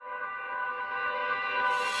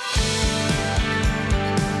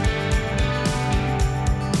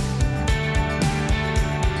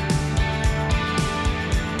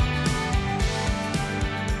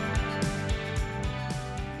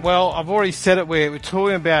Well, I've already said it. We're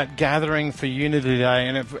talking about gathering for unity today,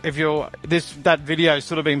 and if you're that video has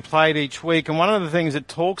sort of been played each week, and one of the things it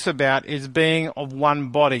talks about is being of one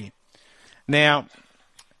body. Now,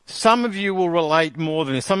 some of you will relate more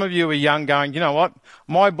than this. Some of you are young, going, you know what?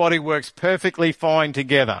 My body works perfectly fine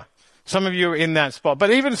together. Some of you are in that spot, but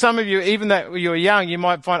even some of you, even that you're young, you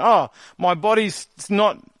might find, my body's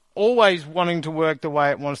not always wanting to work the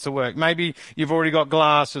way it wants to work. Maybe you've already got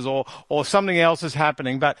glasses or something else is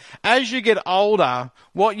happening. But as you get older,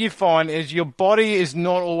 what you find is your body is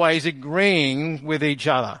not always agreeing with each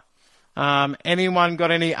other. Anyone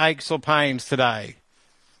got any aches or pains today?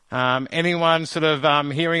 Anyone sort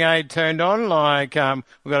of hearing aid turned on?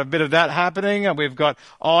 We've got a bit of that happening. We've got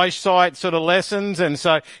eyesight sort of lessons. And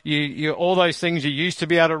so you all those things you used to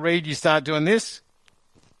be able to read, you start doing this.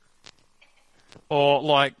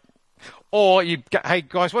 Or you go, hey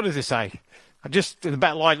guys, what does this say? Just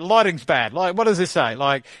about lighting's bad. What does this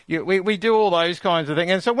say? We do all those kinds of things.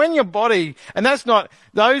 And so when your body, and those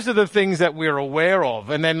are the things that we're aware of.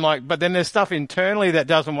 And then but then there's stuff internally that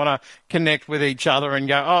doesn't want to connect with each other and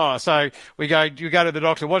go, so you go to the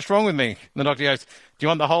doctor, what's wrong with me? And the doctor goes, do you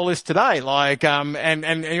want the whole list today?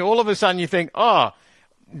 And all of a sudden you think,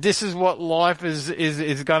 this is what life is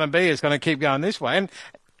going to be. It's going to keep going this way.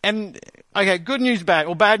 And okay, good news, bad,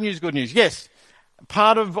 or bad news, good news. Yes,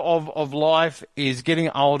 part of life is getting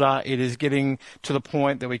older. It is getting to the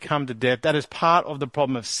point that we come to death. That is part of the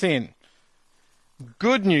problem of sin.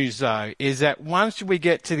 Good news, though, is that once we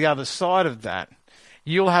get to the other side of that,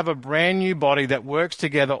 you'll have a brand new body that works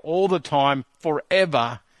together all the time,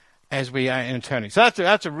 forever, as we are in eternity. So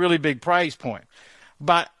that's a really big praise point.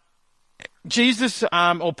 But Jesus,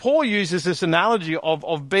 or Paul uses this analogy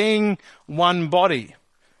of being one body.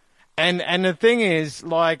 And the thing is,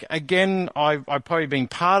 again, I've probably been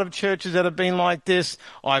part of churches that have been like this.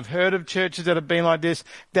 I've heard of churches that have been like this,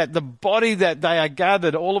 that the body that they are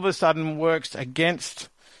gathered all of a sudden works against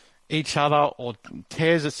each other or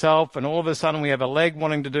tears itself, and all of a sudden we have a leg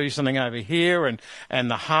wanting to do something over here, and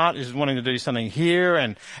the heart is wanting to do something here,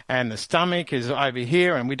 and the stomach is over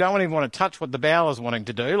here, and we don't even want to touch what the bowel is wanting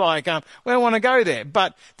to do. We don't want to go there.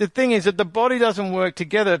 But the thing is that the body doesn't work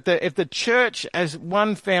together. If the church as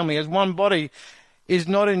one family, as one body, is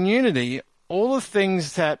not in unity, all the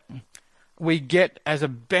things that we get as a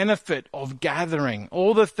benefit of gathering,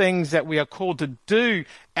 all the things that we are called to do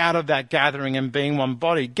out of that gathering and being one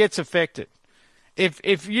body gets affected.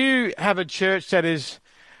 If you have a church that is,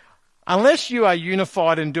 unless you are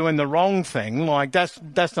unified and doing the wrong thing,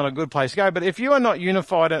 that's not a good place to go. But if you are not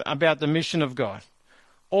unified about the mission of God,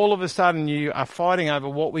 all of a sudden you are fighting over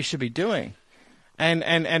what we should be doing.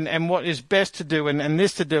 And what is best to do and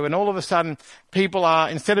this to do. And all of a sudden, people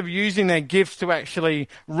are, instead of using their gifts to actually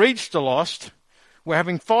reach the lost, we're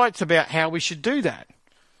having fights about how we should do that.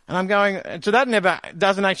 And I'm going, so that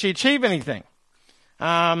doesn't actually achieve anything.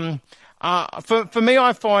 For me,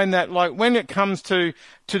 I find that when it comes to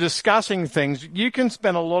discussing things, you can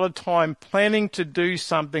spend a lot of time planning to do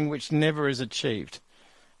something which never is achieved.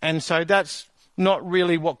 And so that's not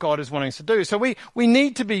really what God is wanting us to do. So we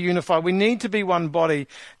need to be unified. We need to be one body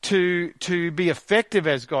to be effective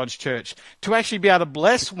as God's church, to actually be able to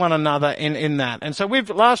bless one another in that. And so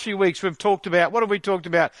last few weeks we've talked about, what have we talked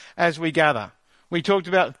about as we gather? We talked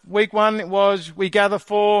about week 1 was we gather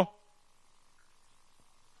for...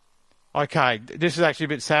 Okay, this is actually a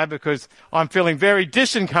bit sad because I'm feeling very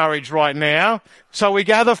disencouraged right now. So we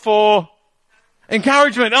gather for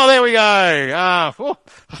encouragement. Oh, there we go.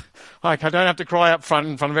 Okay, I don't have to cry up front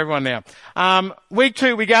in front of everyone now. Week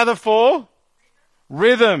 2, we gather for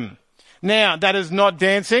rhythm. Now, that is not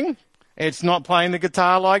dancing. It's not playing the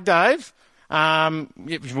guitar like Dave.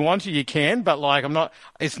 If you want to, you can, but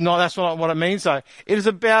that's not what it means though. It is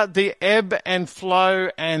about the ebb and flow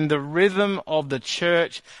and the rhythm of the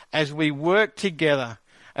church as we work together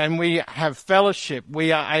and we have fellowship.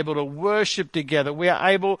 We are able to worship together. We are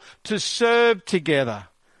able to serve together.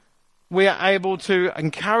 We are able to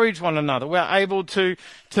encourage one another. We are able to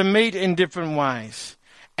meet in different ways.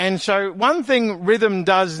 And so one thing rhythm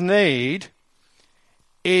does need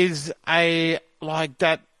is a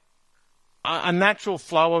natural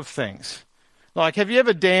flow of things. Have you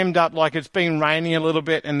ever dammed up, it's been raining a little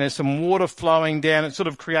bit and there's some water flowing down, it sort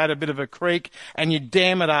of created a bit of a creek, and you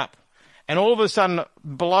dam it up. And all of a sudden,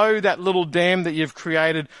 below that little dam that you've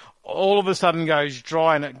created, all of a sudden goes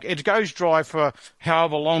dry, and it goes dry for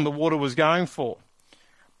however long the water was going for.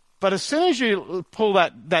 But as soon as you pull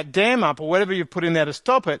that dam up or whatever you put in there to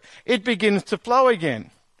stop it, it begins to flow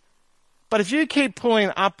again. But if you keep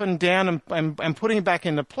pulling up and down and putting it back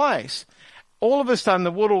into place, all of a sudden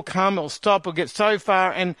the wood will come, it'll stop, it'll get so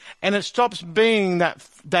far, and it stops being that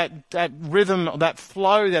rhythm, that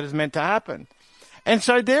flow that is meant to happen. And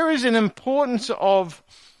so there is an importance of,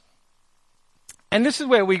 and this is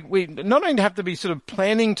where we not only have to be sort of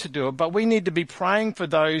planning to do it, but we need to be praying for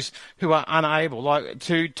those who are unable, like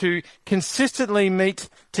to consistently meet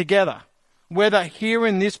together, whether here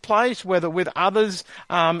in this place, whether with others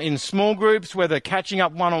in small groups, whether catching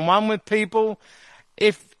up one-on-one with people.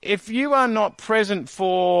 If you are not present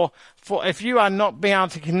if you are not being able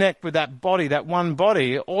to connect with that body, that one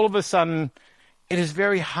body, all of a sudden it is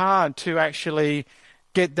very hard to actually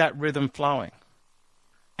get that rhythm flowing.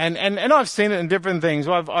 And I've seen it in different things.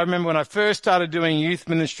 I remember when I first started doing youth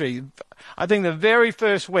ministry, I think the very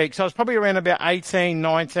first week, so I was probably around about 18,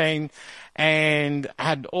 19, and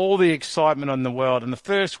had all the excitement in the world. And the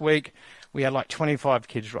first week, we had like 25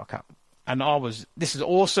 kids rock up. And this is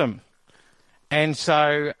awesome. And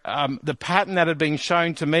so the pattern that had been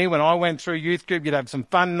shown to me when I went through youth group, you'd have some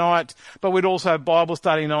fun nights, but we'd also have Bible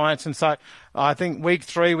study nights. And so I think week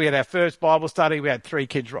 3, we had our first Bible study. We had 3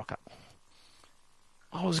 kids rock up.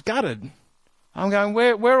 I was gutted. I'm going,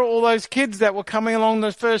 where are all those kids that were coming along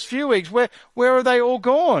those first few weeks? Where are they all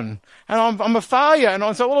gone? And I'm a failure.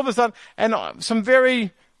 And so all of a sudden, and some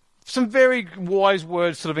very wise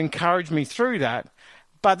words sort of encouraged me through that.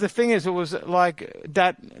 But the thing is, it was like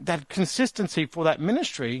that consistency for that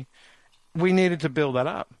ministry, we needed to build that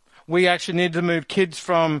up. We actually needed to move kids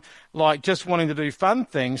from like just wanting to do fun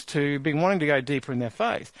things to being wanting to go deeper in their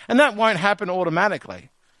faith. And that won't happen automatically.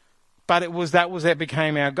 But that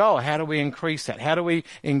became our goal. How do we increase that? How do we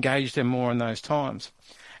engage them more in those times?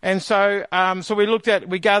 And so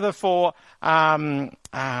we gather for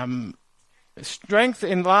strength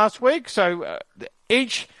in last week. So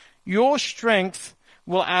your strength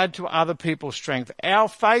will add to other people's strength. Our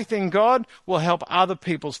faith in God will help other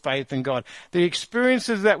people's faith in God. The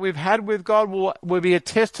experiences that we've had with God will be a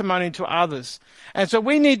testimony to others. And so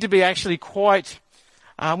we need to be actually quite...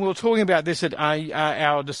 we were talking about this at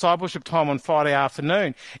our discipleship time on Friday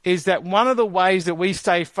afternoon, is that one of the ways that we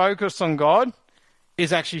stay focused on God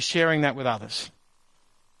is actually sharing that with others.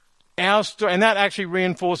 And that actually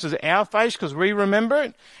reinforces our faith because we remember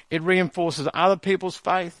it. It reinforces other people's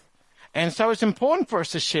faith. And so it's important for us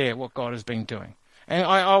to share what God has been doing. And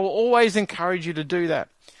I will always encourage you to do that.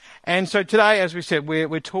 And so today, as we said,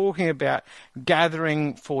 we're talking about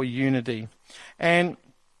gathering for unity. And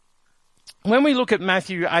when we look at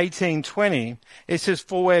Matthew 18:20, it says,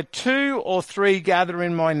 "For where 2 or 3 gather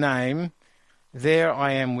in my name, there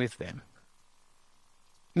I am with them."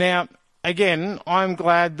 Now, again, I'm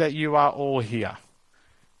glad that you are all here.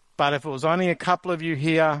 But if it was only a couple of you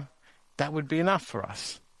here, that would be enough for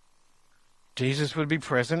us. Jesus would be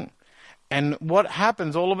present. And what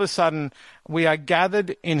happens, all of a sudden, we are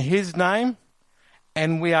gathered in his name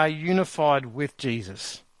and we are unified with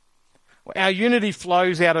Jesus. Our unity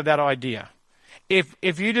flows out of that idea. If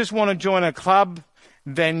you just want to join a club,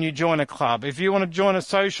 then you join a club. If you want to join a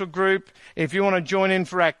social group, if you want to join in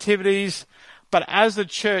for activities, but as a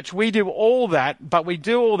church, we do all that, but we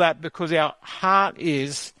do all that because our heart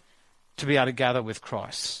is to be able to gather with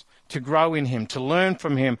Christ, to grow in him, to learn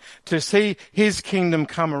from him, to see his kingdom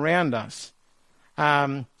come around us.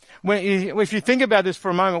 If you think about this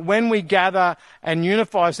for a moment, when we gather and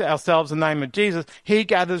unify ourselves in the name of Jesus, he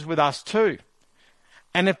gathers with us too.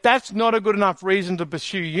 And if that's not a good enough reason to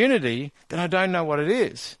pursue unity, then I don't know what it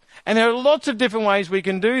is. And there are lots of different ways we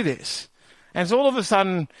can do this. And so all of a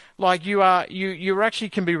sudden, like you actually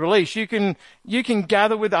can be released. You can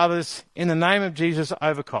gather with others in the name of Jesus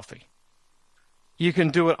over coffee. You can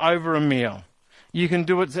do it over a meal. You can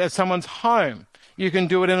do it at someone's home. You can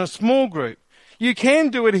do it in a small group. You can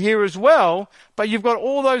do it here as well, but you've got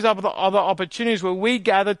all those other opportunities where we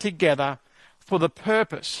gather together for the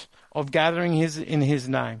purpose of gathering in his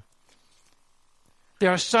name.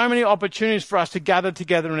 There are so many opportunities for us to gather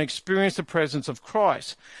together and experience the presence of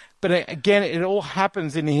Christ. But again, it all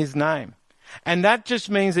happens in his name. And that just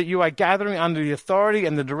means that you are gathering under the authority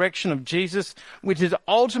and the direction of Jesus, which is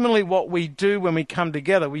ultimately what we do when we come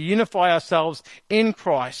together. We unify ourselves in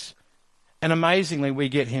Christ, and amazingly, we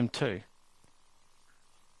get him too.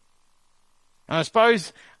 And I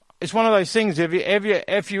suppose it's one of those things,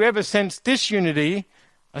 if you ever sense disunity,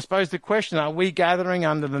 I suppose the question, are we gathering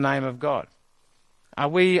under the name of God? Are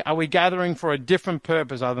we gathering for a different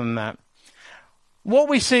purpose other than that? What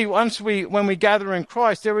we see when we gather in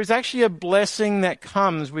Christ, there is actually a blessing that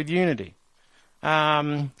comes with unity. You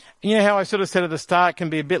know how I sort of said at the start, it can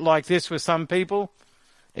be a bit like this with some people.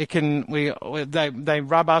 They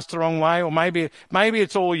rub us the wrong way, or maybe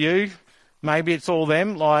it's all you, maybe it's all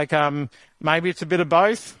them. Like maybe it's a bit of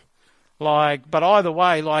both. But either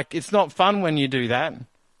way, it's not fun when you do that.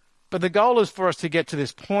 But the goal is for us to get to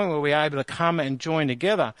this point where we're able to come and join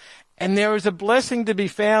together. And there is a blessing to be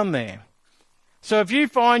found there. So if you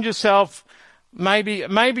find yourself, maybe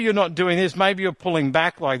you're not doing this, maybe you're pulling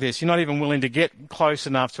back like this, you're not even willing to get close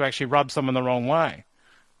enough to actually rub someone the wrong way.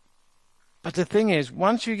 But the thing is,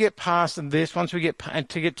 once you get past this, once we get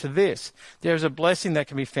to this, there's a blessing that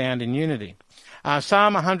can be found in unity.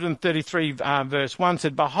 Psalm 133 verse 1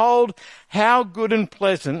 said, "Behold, how good and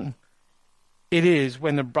pleasant it is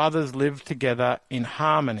when the brothers live together in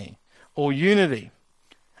harmony," or unity.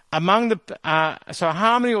 So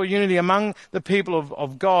harmony or unity among the people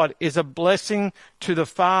of God is a blessing to the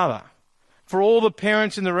Father. For all the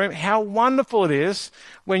parents in the room, how wonderful it is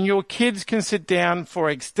when your kids can sit down for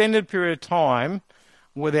an extended period of time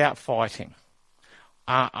without fighting.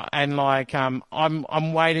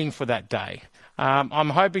 I'm waiting for that day. I'm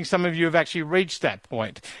hoping some of you have actually reached that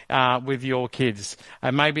point with your kids.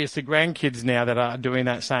 And maybe it's the grandkids now that are doing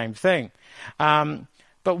that same thing.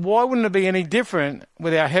 But why wouldn't it be any different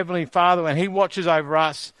with our Heavenly Father when He watches over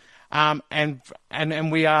us and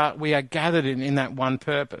we are gathered in that one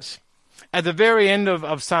purpose? At the very end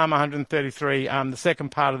of Psalm 133, the second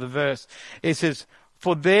part of the verse, it says,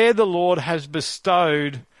 "For there the Lord has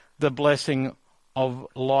bestowed the blessing of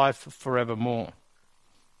life forevermore."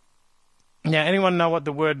 Now, anyone know what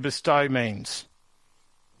the word bestow means?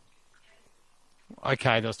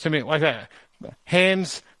 Okay, there's too many. Okay.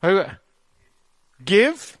 Hands, who?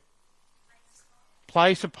 Give,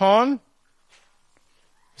 place upon.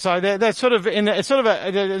 So that's sort of it's sort of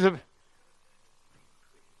a.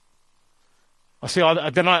 I see. I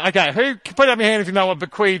don't know. Okay, who put up your hand if you know what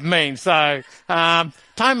bequeath means? So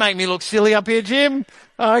don't make me look silly up here, Jim.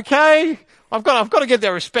 Okay, I've got to get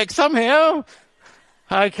their respect somehow.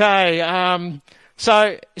 Okay,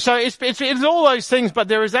 so it's all those things, but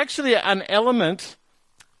there is actually an element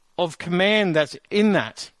of command that's in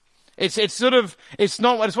that. It's one of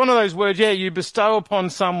those words. Yeah, you bestow upon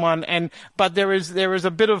someone, but there is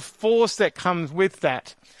a bit of force that comes with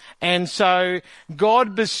that, and so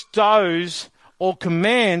God bestows or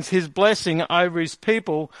commands His blessing over His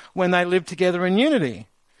people when they live together in unity.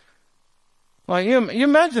 You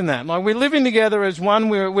imagine that. We're living together as one.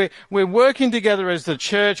 We're working together as the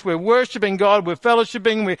church. We're worshiping God. We're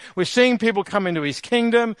fellowshipping. We're seeing people come into His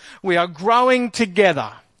kingdom. We are growing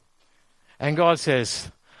together. And God says,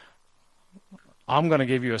 "I'm going to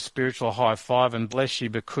give you a spiritual high five and bless you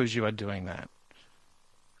because you are doing that."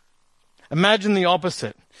 Imagine the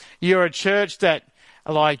opposite. You're a church that,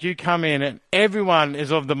 you come in and everyone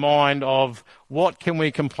is of the mind of, what can we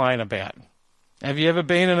complain about? Have you ever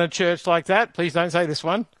been in a church like that? Please don't say this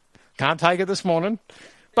one. Can't take it this morning.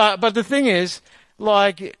 But the thing is,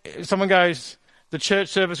 someone goes, the church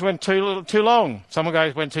service went too long. Someone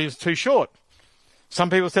goes, went too short. Some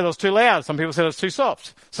people said it was too loud. Some people said it was too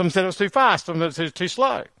soft. Some said it was too fast. Some said it was too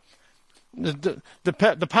slow.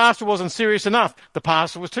 The pastor wasn't serious enough. The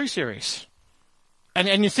pastor was too serious.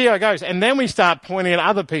 And you see how it goes. And then we start pointing at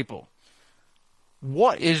other people.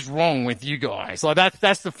 What is wrong with you guys?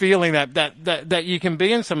 That's the feeling that you can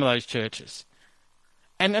be in some of those churches.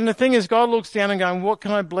 And the thing is, God looks down and going, what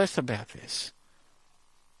can I bless about this?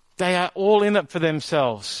 They are all in it for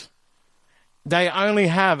themselves. They only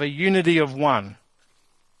have a unity of one.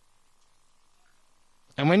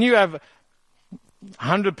 And when you have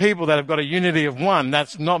 100 people that have got a unity of one,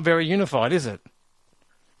 that's not very unified, is it?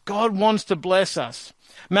 God wants to bless us.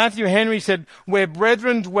 Matthew Henry said, "Where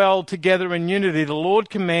brethren dwell together in unity, the Lord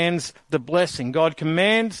commands the blessing." God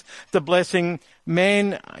commands the blessing.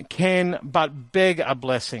 Man can but beg a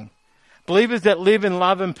blessing. Believers that live in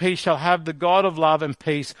love and peace shall have the God of love and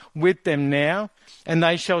peace with them now, and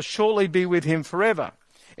they shall shortly be with Him forever.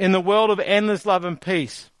 In the world of endless love and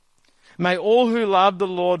peace, may all who love the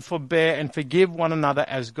Lord forbear and forgive one another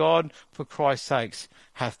as God, for Christ's sakes,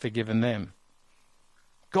 hath forgiven them.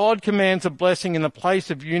 God commands a blessing in the place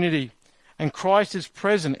of unity, and Christ is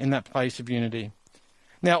present in that place of unity.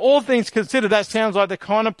 Now, all things considered, that sounds like the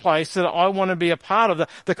kind of place that I want to be a part of,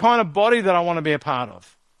 the kind of body that I want to be a part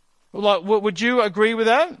of. Would you agree with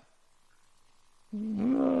that?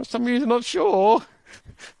 Some of you are not sure.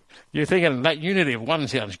 You're thinking that unity of one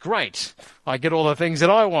sounds great. I get all the things that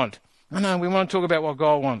I want. No, we want to talk about what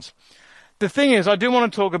God wants. The thing is, I do want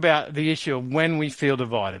to talk about the issue of when we feel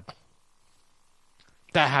divided.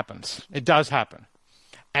 That happens. It does happen.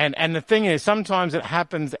 And the thing is, sometimes it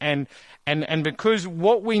happens, and because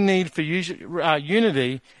what we need for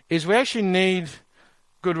unity is we actually need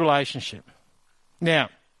good relationship. Now,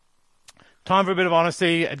 time for a bit of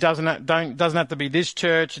honesty. It doesn't have to be this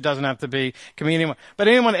church. It doesn't have to be community. But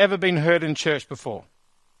anyone ever been hurt in church before?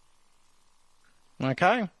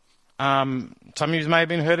 Okay? Some of you may have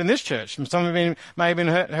been hurt in this church. Some of you may have been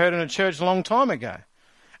hurt in a church a long time ago.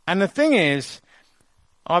 And the thing is,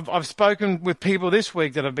 I've spoken with people this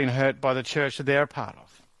week that have been hurt by the church that they're a part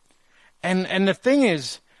of. And the thing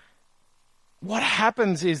is, what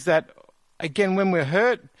happens is that, again, when we're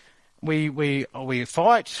hurt, we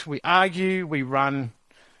fight, we argue, we run,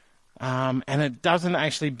 and it doesn't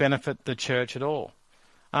actually benefit the church at all.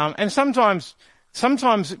 And sometimes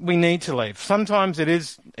we need to leave. Sometimes it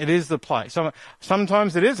is the place.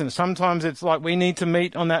 Sometimes it isn't. Sometimes it's like we need to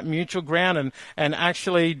meet on that mutual ground and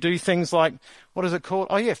actually do things like, what is it called?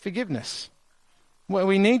 Oh yeah, forgiveness. Well,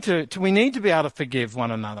 we need to be able to forgive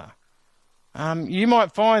one another. You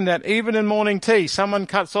might find that even in morning tea, someone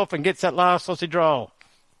cuts off and gets that last sausage roll.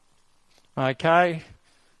 Okay?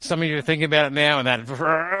 Some of you are thinking about it now and that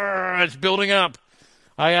it's building up.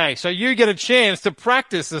 Okay, so you get a chance to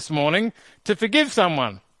practice this morning to forgive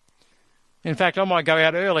someone. In fact, I might go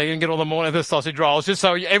out early and get all the sausage rolls just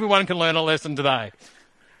so everyone can learn a lesson today.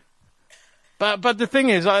 But the thing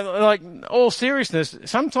is, like, all seriousness,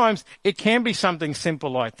 sometimes it can be something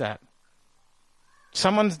simple like that.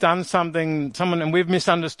 Someone's done something, and we've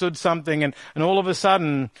misunderstood something, and all of a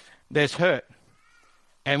sudden there's hurt.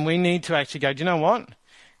 And we need to actually go, do you know what?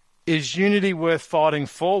 Is unity worth fighting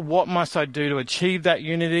for? What must I do to achieve that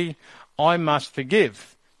unity? I must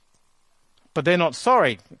forgive. But they're not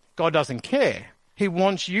sorry. God doesn't care. He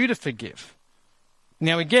wants you to forgive.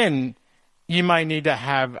 Now, again, you may need to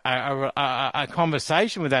have a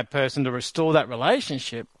conversation with that person to restore that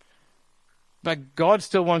relationship. But God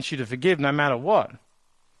still wants you to forgive no matter what.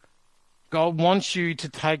 God wants you to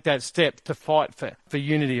take that step to fight for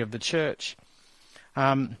unity of the church.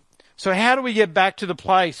 So how do we get back to the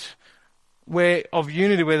place of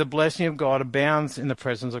unity where the blessing of God abounds in the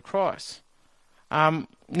presence of Christ?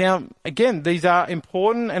 Now, again, these are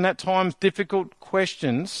important and at times difficult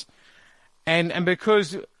questions. And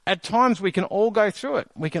because at times we can all go through it.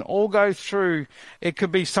 We can all go through, it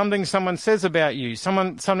could be something someone says about you.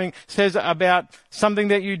 Something says about something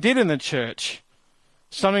that you did in the church.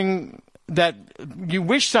 Something that you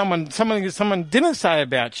wish someone didn't say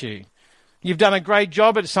about you. You've done a great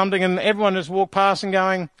job at something and everyone just walked past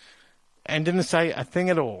and didn't say a thing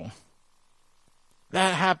at all.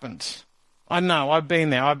 That happens. I know, I've been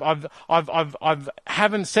there. I've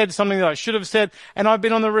haven't said something that I should have said, and I've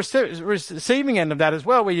been on the receiving end of that as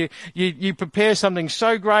well, where you prepare something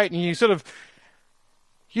so great and you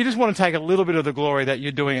just want to take a little bit of the glory that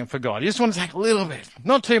you're doing it for God. You just want to take a little bit,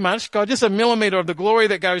 not too much, God, just a millimeter of the glory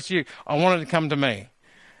that goes to you. I want it to come to me.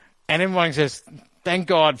 And everyone says, thank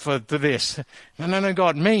God for this. No,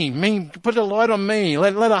 God, me, put a light on me.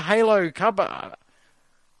 Let a halo cover.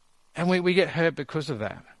 And we get hurt because of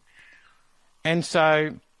that. And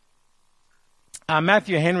so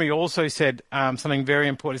Matthew Henry also said something very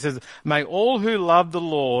important. He says, may all who love the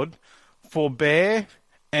Lord forbear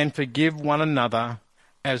and forgive one another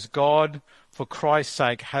as God, for Christ's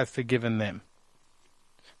sake, hath forgiven them.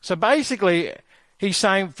 So basically, he's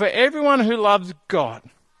saying, for everyone who loves God,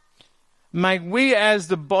 may we as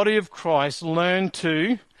the body of Christ learn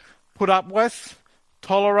to put up with,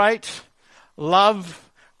 tolerate,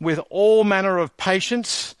 love with all manner of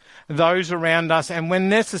patience those around us, and when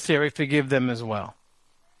necessary, forgive them as well.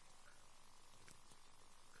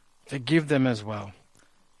 Forgive them as well.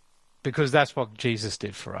 Because that's what Jesus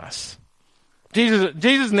did for us.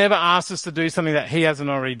 Jesus never asked us to do something that he hasn't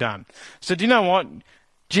already done. So do you know what?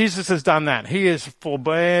 Jesus has done that. He has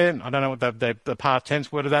forborne. I don't know what the past tense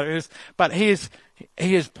word of that is, but he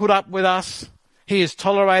has put up with us. He has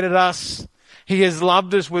tolerated us. He has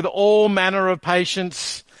loved us with all manner of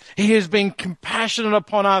patience. He has been compassionate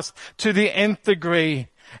upon us to the nth degree,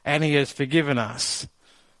 and he has forgiven us.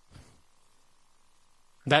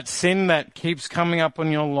 That sin that keeps coming up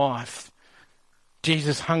on your life,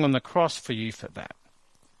 Jesus hung on the cross for you for that.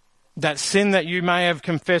 That sin that you may have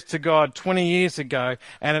confessed to God 20 years ago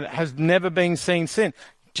and it has never been seen since,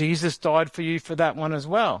 Jesus died for you for that one as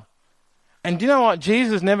well. And do you know what?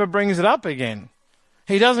 Jesus never brings it up again.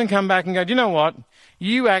 He doesn't come back and go, do you know what?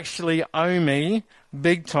 You actually owe me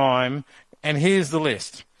big time, and here's the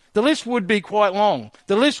list. The list would be quite long.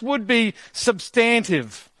 The list would be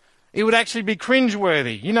substantive. It would actually be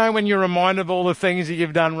cringeworthy. You know, when you're reminded of all the things that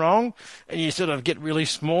you've done wrong, and you sort of get really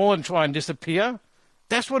small and try and disappear.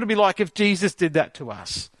 That's what it'd be like if Jesus did that to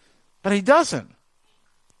us. But he doesn't.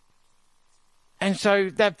 And so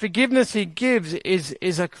that forgiveness he gives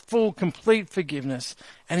is a full, complete forgiveness.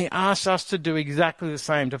 And he asks us to do exactly the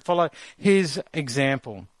same, to follow his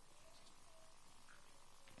example.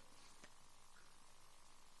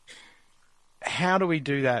 How do we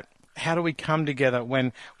do that? how do we come together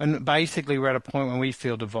when basically we're at a point when we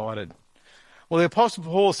feel divided? Well, the Apostle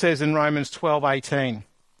Paul says in Romans 12:18,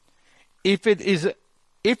 if it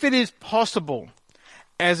is possible,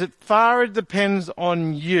 as far as it depends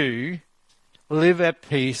on you, live at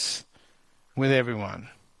peace with everyone.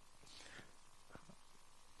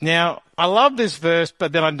 Now, I love this verse,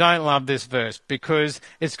 but then I don't love this verse because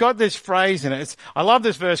it's got this phrase in it. I love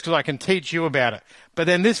this verse because I can teach you about it. But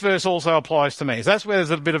then this verse also applies to me. So that's where there's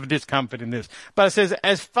a bit of a discomfort in this. But it says,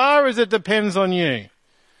 as far as it depends on you.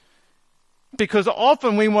 Because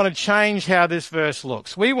often we want to change how this verse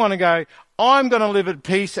looks. We want to go, I'm going to live at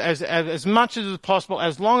peace as much as possible,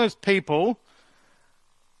 as long as people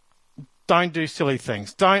don't do silly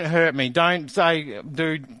things. Don't hurt me. Don't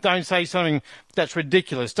say something that's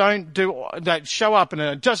ridiculous. Don't show up and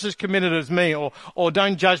are just as committed as me, or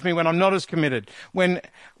don't judge me when I'm not as committed. When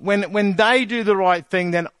they do the right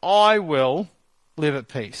thing, then I will live at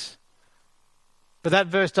peace. But that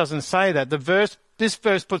verse doesn't say that. This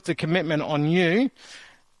verse puts the commitment on you,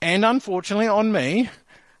 and unfortunately on me,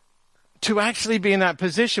 to actually be in that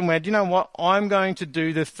position where, do you know what? I'm going to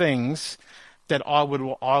do the things that I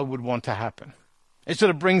would want to happen. It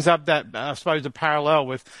sort of brings up that, I suppose, a parallel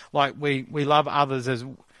with, like, we love others as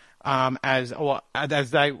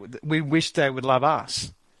we wish they would love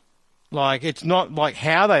us. Like, it's not like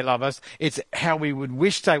how they love us, it's how we would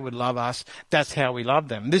wish they would love us. That's how we love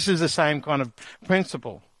them. This is the same kind of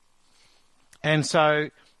principle. And so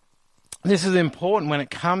this is important when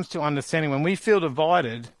it comes to understanding. When we feel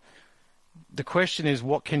divided, the question is,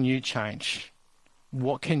 what can you change?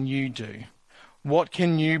 What can you do? What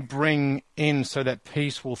can you bring in so that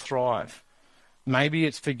peace will thrive? Maybe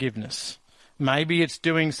it's forgiveness. Maybe it's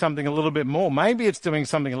doing something a little bit more. Maybe it's doing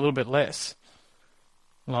something a little bit less.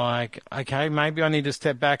 Like, okay, maybe I need to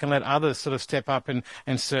step back and let others sort of step up and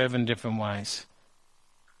serve in different ways.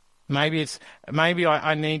 Maybe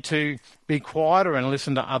I need to be quieter and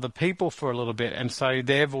listen to other people for a little bit, and so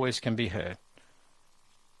their voice can be heard.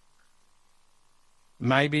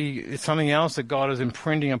 Maybe it's something else that God is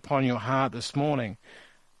imprinting upon your heart this morning.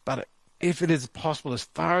 But if it is possible, as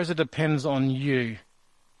far as it depends on you,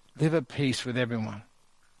 live at peace with everyone.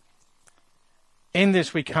 In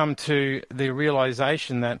this, we come to the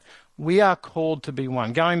realization that we are called to be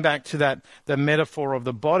one. Going back to the metaphor of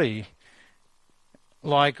the body,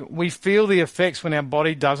 like, we feel the effects when our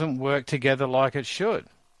body doesn't work together like it should.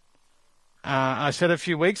 I said a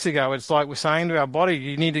few weeks ago, it's like we're saying to our body,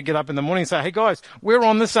 you need to get up in the morning and say, hey guys, we're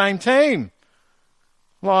on the same team.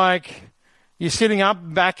 Like, you're sitting up,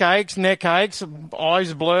 back aches, neck aches,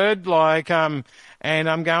 eyes blurred, and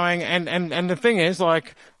I'm going, and the thing is,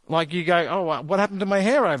 like you go, oh, what happened to my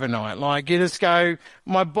hair overnight? Like, you just go,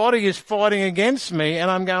 my body is fighting against me, and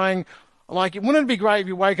I'm going, like, wouldn't it be great if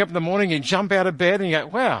you wake up in the morning, you jump out of bed and you go,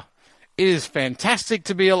 wow, it is fantastic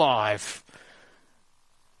to be alive.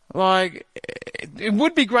 Like, it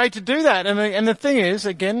would be great to do that. And the thing is,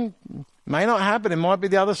 again, may not happen. It might be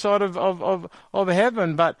the other side of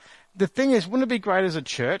heaven. But the thing is, wouldn't it be great as a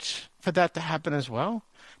church for that to happen as well?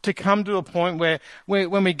 To come to a point where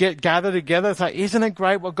when we get gathered together, say, isn't it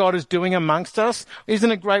great what God is doing amongst us?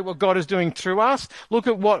 Isn't it great what God is doing through us? Look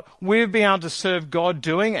at what we've been able to serve God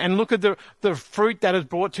doing, and look at the fruit that is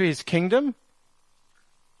brought to his kingdom.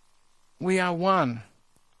 We are one.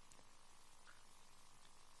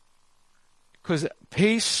 Because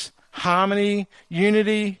peace, harmony,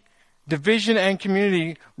 unity, division and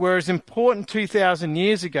community were as important 2,000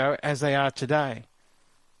 years ago as they are today.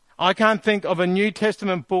 I can't think of a New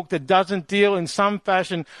Testament book that doesn't deal in some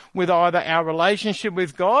fashion with either our relationship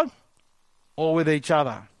with God or with each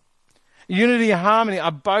other. Unity and harmony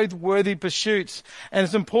are both worthy pursuits. And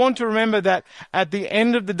it's important to remember that at the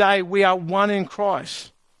end of the day, we are one in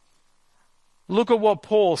Christ. Look at what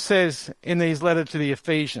Paul says in his letter to the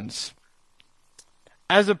Ephesians.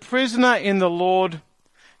 As a prisoner in the Lord,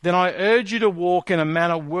 then I urge you to walk in a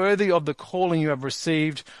manner worthy of the calling you have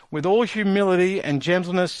received, with all humility and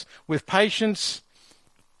gentleness, with patience,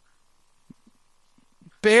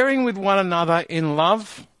 bearing with one another in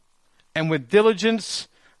love, and with diligence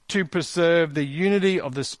to preserve the unity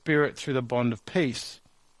of the Spirit through the bond of peace.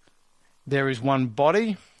 There is one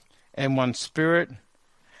body and one Spirit,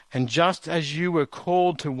 and just as you were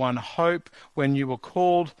called to one hope when you were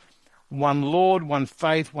called, one Lord, one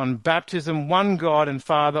faith, one baptism, one God and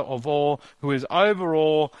Father of all, who is over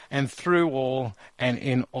all and through all and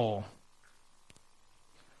in all.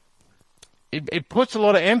 It puts a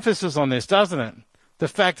lot of emphasis on this, doesn't it? The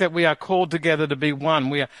fact that we are called together to be one.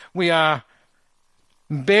 We are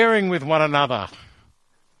bearing with one another.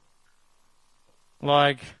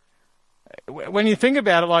 Like, when you think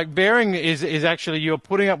about it, like bearing is actually you're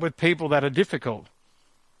putting up with people that are difficult.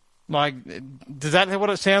 Like, does that what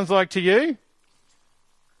it sounds like to you?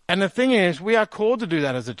 And the thing is, we are called to do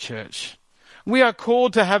that as a church. We are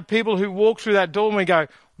called to have people who walk through that door and we go,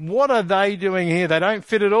 what are they doing here? They don't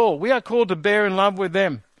fit at all. We are called to bear in love with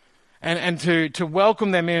them and to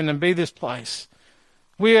welcome them in and be this place.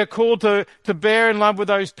 We are called to bear in love with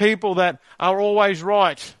those people that are always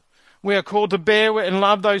right. We are called to bear and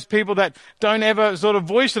love those people that don't ever sort of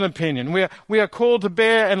voice an opinion. We are called to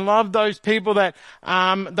bear and love those people that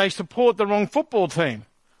they support the wrong football team.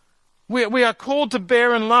 We are called to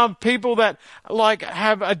bear and love people that like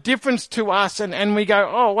have a difference to us and we go,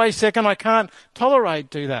 oh, wait a second, I can't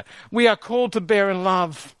do that. We are called to bear and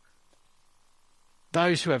love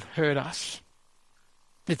those who have hurt us.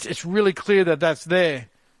 It's really clear that that's there.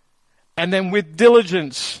 And then with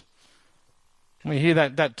diligence, we hear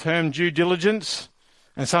that term due diligence.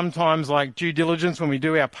 And sometimes like due diligence, when we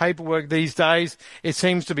do our paperwork these days, it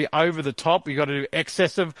seems to be over the top. We've got to do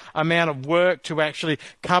excessive amount of work to actually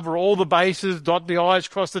cover all the bases, dot the I's,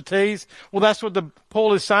 cross the T's. Well, that's what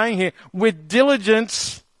Paul is saying here. With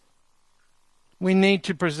diligence, we need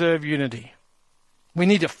to preserve unity. We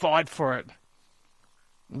need to fight for it.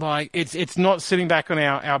 Like it's not sitting back on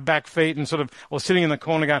our back feet and sort of, or sitting in the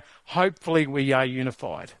corner going, hopefully we are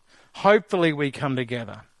unified. Hopefully we come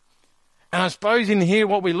together. And I suppose in here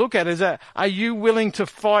what we look at is that, are you willing to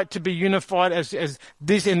fight to be unified as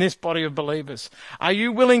this in this body of believers? Are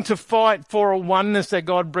you willing to fight for a oneness that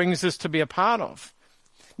God brings us to be a part of?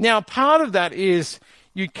 Now, part of that is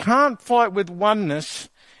you can't fight with oneness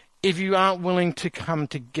if you aren't willing to come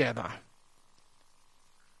together.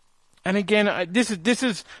 And again, this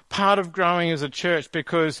is part of growing as a church,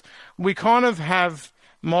 because we kind of have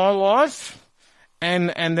my life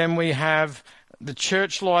and then we have the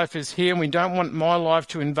church life is here, and we don't want my life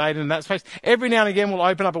to invade in that space. Every now and again, we'll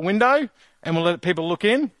open up a window and we'll let people look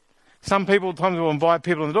in. Sometimes we'll invite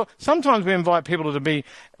people in the door. Sometimes we invite people to be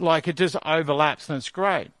like it just overlaps, and it's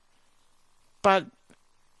great. But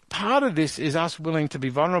part of this is us willing to be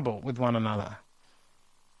vulnerable with one another.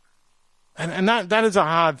 And that is a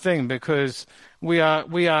hard thing, because we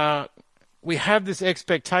have this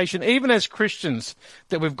expectation, even as Christians,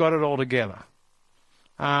 that we've got it all together.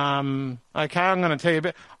 Okay, I'm going to tell you a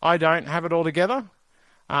bit. I don't have it all together.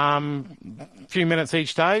 A few minutes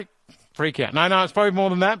each day, freak out. No, it's probably more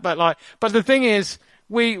than that. But the thing is,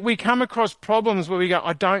 we come across problems where we go,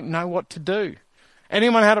 I don't know what to do.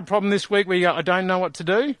 Anyone had a problem this week where you go, I don't know what to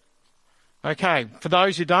do? Okay, for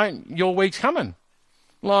those who don't, your week's coming.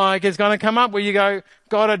 Like, it's going to come up where you go,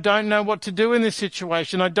 God, I don't know what to do in this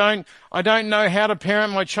situation. I don't know how to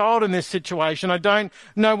parent my child in this situation. I don't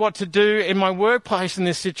know what to do in my workplace in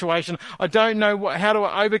this situation. I don't know how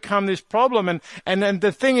to overcome this problem. And then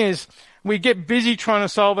the thing is, we get busy trying to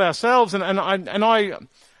solve ourselves. And I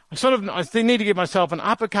need to give myself an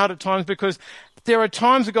uppercut at times, because there are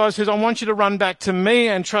times the guy says, I want you to run back to me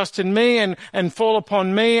and trust in me and fall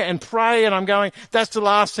upon me and pray. And I'm going, that's the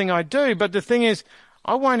last thing I do. But the thing is,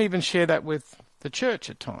 I won't even share that with the church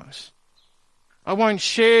at times. I won't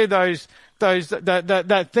share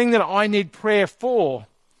that thing that I need prayer for,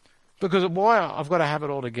 because why? I've got to have it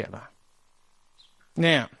all together.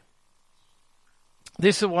 Now,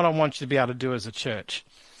 this is what I want you to be able to do as a church.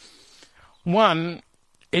 One,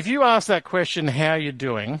 if you ask that question, how you're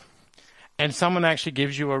doing, and someone actually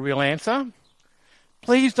gives you a real answer,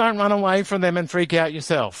 please don't run away from them and freak out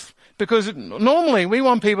yourself. Because normally we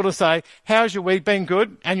want people to say, how's your week been?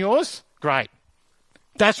 Good. And yours? Great.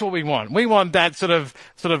 That's what we want. We want that sort of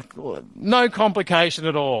no complication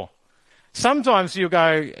at all. Sometimes you'll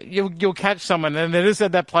catch someone and they're just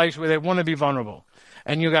at that place where they want to be vulnerable.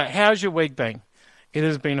 And you'll go, how's your week been? It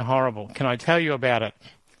has been horrible. Can I tell you about it?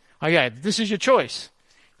 Okay, this is your choice.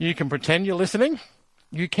 You can pretend you're listening.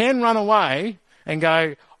 You can run away and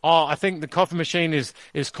go, oh, I think the coffee machine is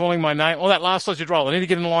calling my name. Or that last sausage roll, I need to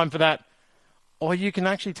get in line for that. Or you can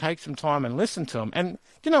actually take some time and listen to them. And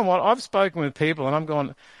you know what? I've spoken with people and I'm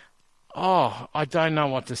going, oh, I don't know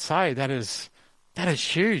what to say. That is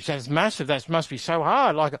huge. That is massive. That must be so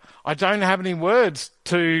hard. Like, I don't have any words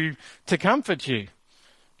to comfort you.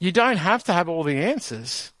 You don't have to have all the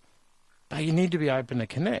answers, but you need to be open to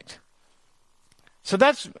connect. So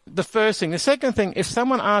that's the first thing. The second thing, if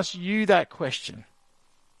someone asks you that question,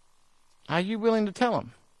 are you willing to tell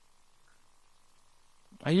them?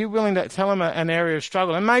 Are you willing to tell them an area of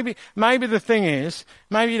struggle? And maybe the thing is,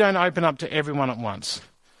 maybe you don't open up to everyone at once.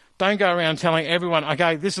 Don't go around telling everyone,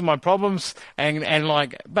 okay, this is my problems,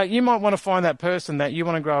 but you might want to find that person that you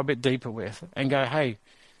want to grow a bit deeper with and go, hey,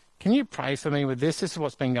 can you pray for me with this? This is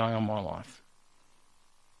what's been going on in my life.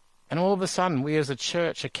 And all of a sudden, we as a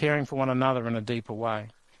church are caring for one another in a deeper way.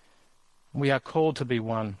 We are called to be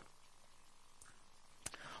one.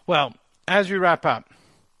 Well, as we wrap up,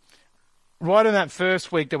 right in that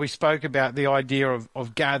first week that we spoke about the idea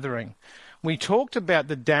of gathering, we talked about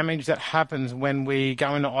the damage that happens when we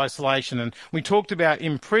go into isolation. And we talked about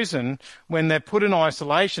in prison, when they're put in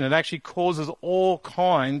isolation, it actually causes all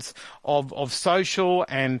kinds of social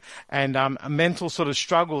and mental sort of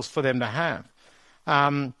struggles for them to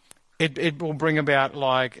have. It will bring about,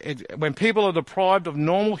 when people are deprived of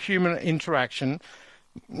normal human interaction,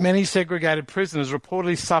 many segregated prisoners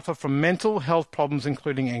reportedly suffer from mental health problems,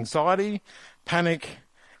 including anxiety, panic,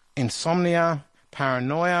 insomnia,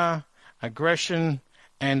 paranoia, aggression,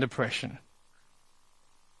 and depression.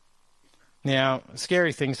 Now,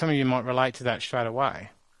 scary thing, some of you might relate to that straight away.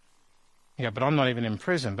 Yeah, but I'm not even in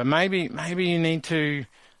prison. But maybe you need to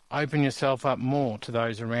open yourself up more to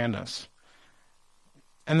those around us.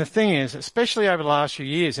 And the thing is, especially over the last few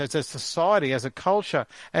years, as a society, as a culture,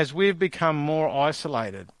 as we've become more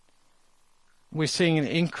isolated, we're seeing an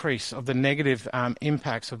increase of the negative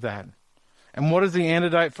impacts of that. And what is the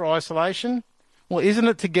antidote for isolation? Well, isn't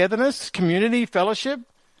it togetherness, community, fellowship?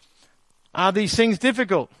 Are these things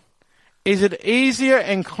difficult? Is it easier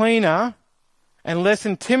and cleaner and less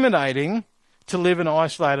intimidating to live an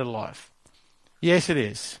isolated life? Yes, it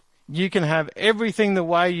is. You can have everything the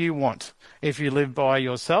way you want if you live by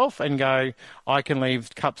yourself and go, I can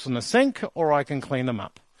leave cups on the sink or I can clean them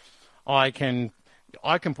up. I can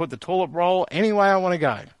put the toilet roll any way I want to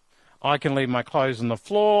go. I can leave my clothes on the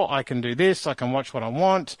floor. I can do this. I can watch what I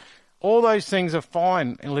want. All those things are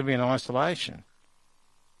fine in living in isolation.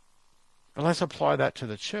 But let's apply that to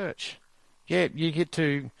the church. Yeah, you get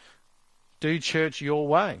to do church your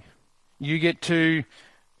way. You get to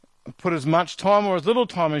put as much time or as little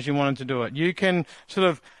time as you wanted to do it. You can sort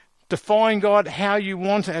of define God how you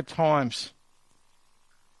want at times.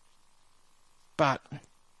 But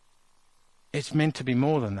it's meant to be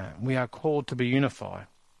more than that. We are called to be unified.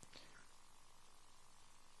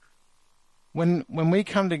 When we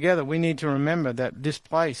come together, we need to remember that this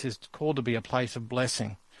place is called to be a place of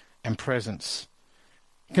blessing and presence.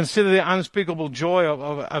 Consider the unspeakable joy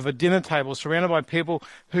of a dinner table surrounded by people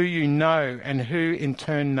who you know and who in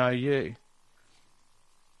turn know you.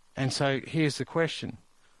 And so here's the question.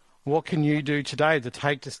 What can you do today to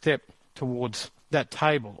take the step towards that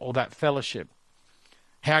table or that fellowship?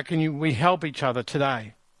 How can we help each other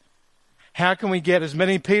today? How can we get as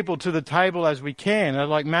many people to the table as we can,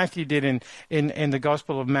 like Matthew did in the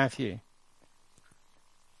Gospel of Matthew?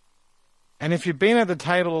 And if you've been at the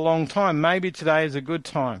table a long time, maybe today is a good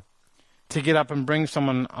time to get up and bring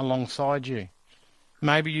someone alongside you.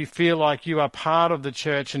 Maybe you feel like you are part of the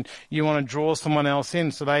church and you want to draw someone else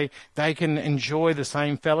in so they can enjoy the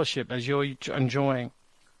same fellowship as you're enjoying.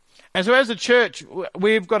 And so as a church,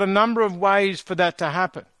 we've got a number of ways for that to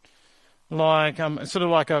happen. Like sort of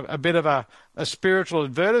like a bit of a spiritual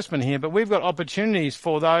advertisement here, but we've got opportunities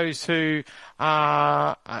for those who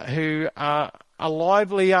are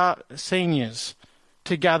lively seniors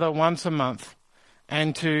to gather once a month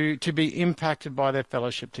and to be impacted by their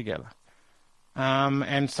fellowship together.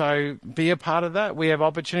 And so be a part of that. We have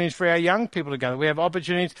opportunities for our young people to gather. We have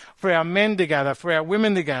opportunities for our men to gather, for our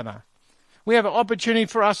women to gather. We have an opportunity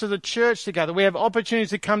for us as a church to gather. We have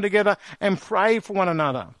opportunities to come together and pray for one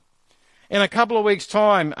another. In a couple of weeks'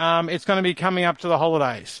 time, it's going to be coming up to the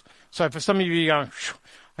holidays. So for some of you, you're going,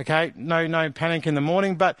 okay, no panic in the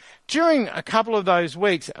morning. But during a couple of those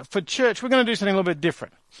weeks, for church, we're going to do something a little bit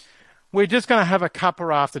different. We're just going to have a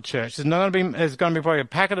cuppa after church. There's going to be probably a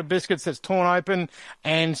packet of biscuits that's torn open.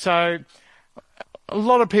 And so a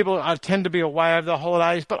lot of people tend to be away over the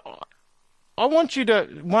holidays. But I want you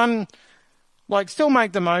to, still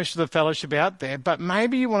make the most of the fellowship out there, but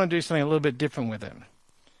maybe you want to do something a little bit different with it.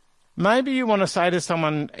 Maybe you want to say to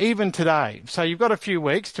someone, even today, so you've got a few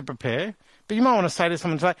weeks to prepare, but you might want to say to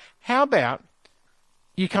someone today, how about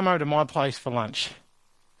you come over to my place for lunch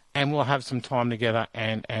and we'll have some time together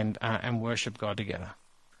and worship God together.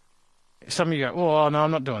 Some of you go, well, no,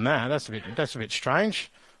 I'm not doing that. That's a bit strange.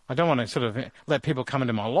 I don't want to sort of let people come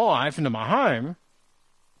into my life, into my home.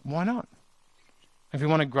 Why not? If you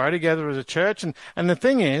want to grow together as a church, and the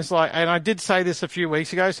thing is, and I did say this a few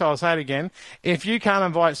weeks ago, so I'll say it again, if you can't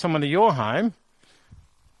invite someone to your home,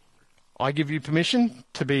 I give you permission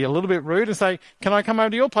to be a little bit rude and say, can I come over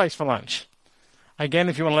to your place for lunch? Again,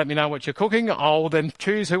 if you want to let me know what you're cooking, I'll then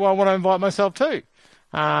choose who I want to invite myself to.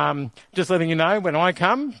 Just letting you know, when I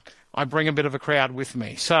come, I bring a bit of a crowd with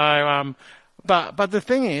me. So, but the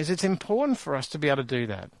thing is, it's important for us to be able to do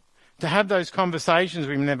that, to have those conversations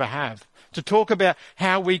we never have, to talk about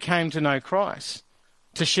how we came to know Christ.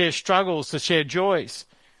 to share struggles, to share joys,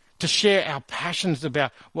 to share our passions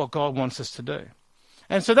about what God wants us to do.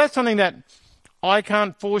 And so that's something that I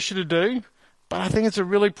can't force you to do, but I think it's a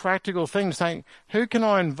really practical thing, saying, who can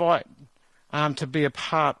I invite to be a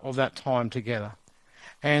part of that time together?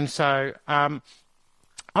 And so I'm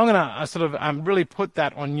going to sort of really put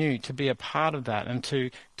that on you to be a part of that and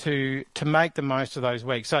to make the most of those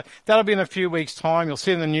weeks. So that'll be in a few weeks' time. You'll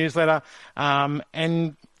see it in the newsletter.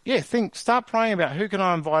 Start praying about who can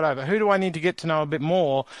I invite over? Who do I need to get to know a bit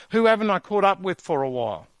more? Who haven't I caught up with for a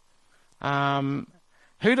while?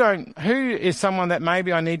 Who is someone that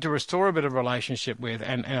maybe I need to restore a bit of relationship with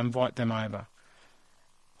and invite them over?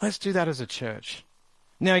 Let's do that as a church.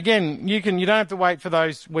 Now, again, you don't have to wait for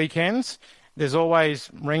those weekends. There's always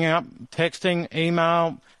ringing up, texting,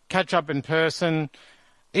 email, catch up in person,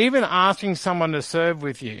 even asking someone to serve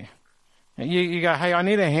with you. You go, hey, I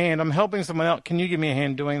need a hand. I'm helping someone else. Can you give me a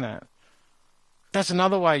hand doing that? That's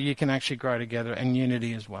another way you can actually grow together in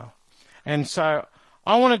unity as well. And so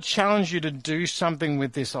I want to challenge you to do something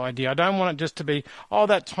with this idea. I don't want it just to be,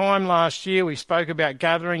 that time last year we spoke about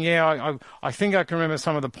gathering. Yeah, I think I can remember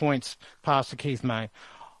some of the points Pastor Keith made.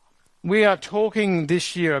 We are talking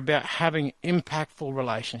this year about having impactful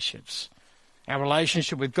relationships. Our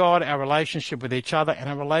relationship with God, our relationship with each other, and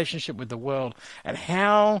our relationship with the world. And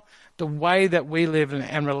how the way that we live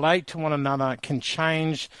and relate to one another can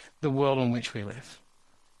change the world in which we live.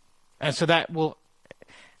 And so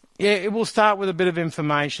it will start with a bit of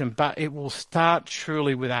information, but it will start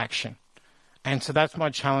truly with action. And so that's my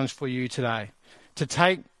challenge for you today, to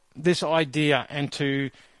take this idea and to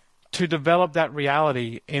develop that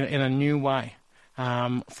reality in a new way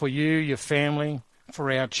for you, your family,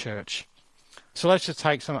 for our church. So let's just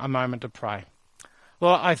take a moment to pray.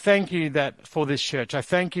 Lord, I thank you for this church. I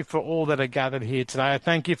thank you for all that are gathered here today. I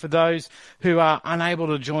thank you for those who are unable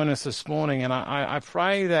to join us this morning. And I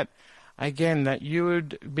pray that, again, that you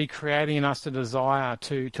would be creating in us a desire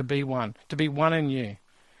to be one in you,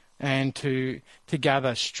 and to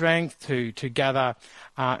gather strength, to gather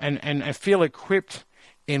and feel equipped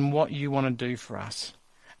in what you want to do for us.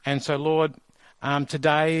 And so, Lord,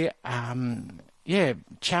 today,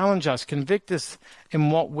 challenge us, convict us in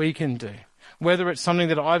what we can do. Whether it's something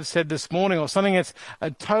that I've said this morning or something that's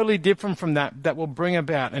totally different from that will bring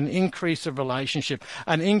about an increase of relationship,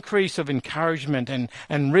 an increase of encouragement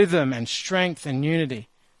and rhythm and strength and unity.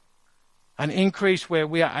 An increase where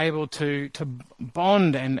we are able to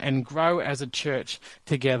bond and grow as a church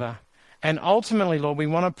together. And ultimately, Lord, we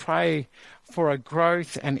want to pray for a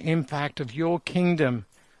growth and impact of your kingdom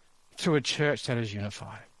through a church that is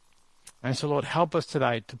unified. And so, Lord, help us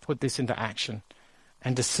today to put this into action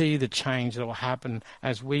and to see the change that will happen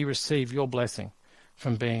as we receive your blessing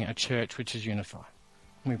from being a church which is unified.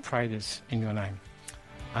 And we pray this in your name.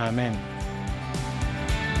 Amen.